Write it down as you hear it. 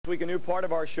week, a new part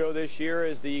of our show this year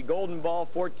is the Golden Ball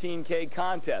 14K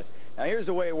contest. Now, here's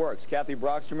the way it works. Kathy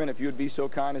Brocksterman, if you would be so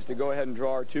kind as to go ahead and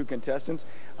draw our two contestants,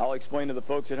 I'll explain to the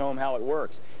folks at home how it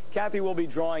works. Kathy will be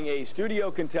drawing a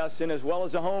studio contestant as well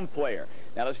as a home player.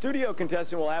 Now, the studio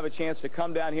contestant will have a chance to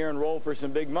come down here and roll for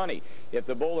some big money. If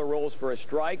the bowler rolls for a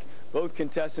strike, both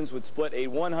contestants would split a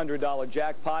 $100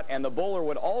 jackpot, and the bowler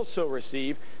would also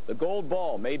receive the gold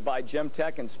ball made by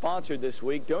Gemtech and sponsored this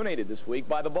week, donated this week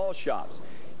by the ball shops.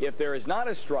 If there is not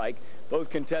a strike, both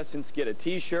contestants get a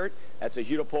T-shirt. That's a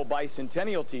Hudy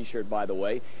Bicentennial T-shirt, by the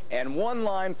way, and one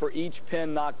line for each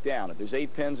pin knocked down. If there's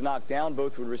 8 pins knocked down,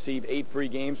 both would receive 8 free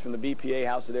games from the BPA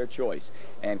house of their choice.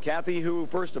 And Kathy, who,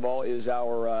 first of all, is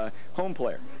our home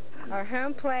player? Our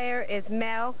home player is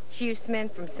Mel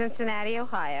Huseman from Cincinnati,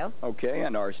 Ohio. Okay,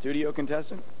 and our studio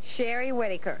contestant? Sherri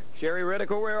Whitaker. Sherri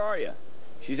Whitaker, where are you?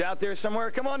 She's out there somewhere.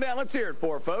 Come on down. Let's hear it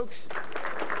for her, folks.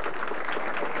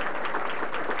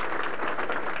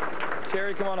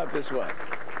 Sherri, come on up this way.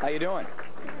 How you doing?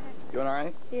 Doing all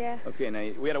right? Yeah. Okay, now,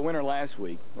 we had a winner last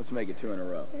week. Let's make it 2 in a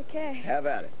row. Okay. Have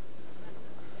at it.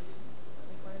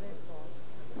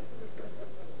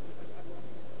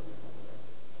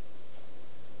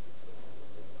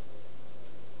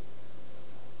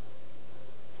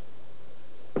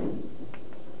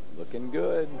 Looking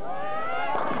good.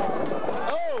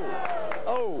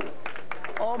 Oh,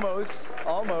 almost.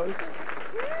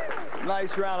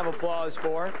 Nice round of applause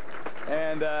for her.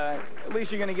 And at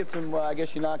least you're going to get some, I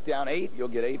guess you knocked down 8. You'll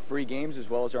get 8 free games as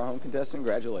well as our home contestant.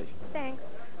 Congratulations. Thanks.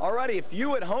 All righty, if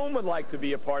you at home would like to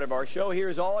be a part of our show,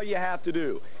 here's all you have to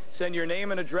do. Send your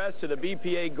name and address to the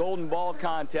BPA Golden Ball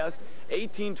Contest,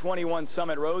 1821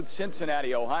 Summit Road,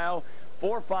 Cincinnati, Ohio,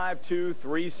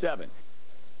 45237.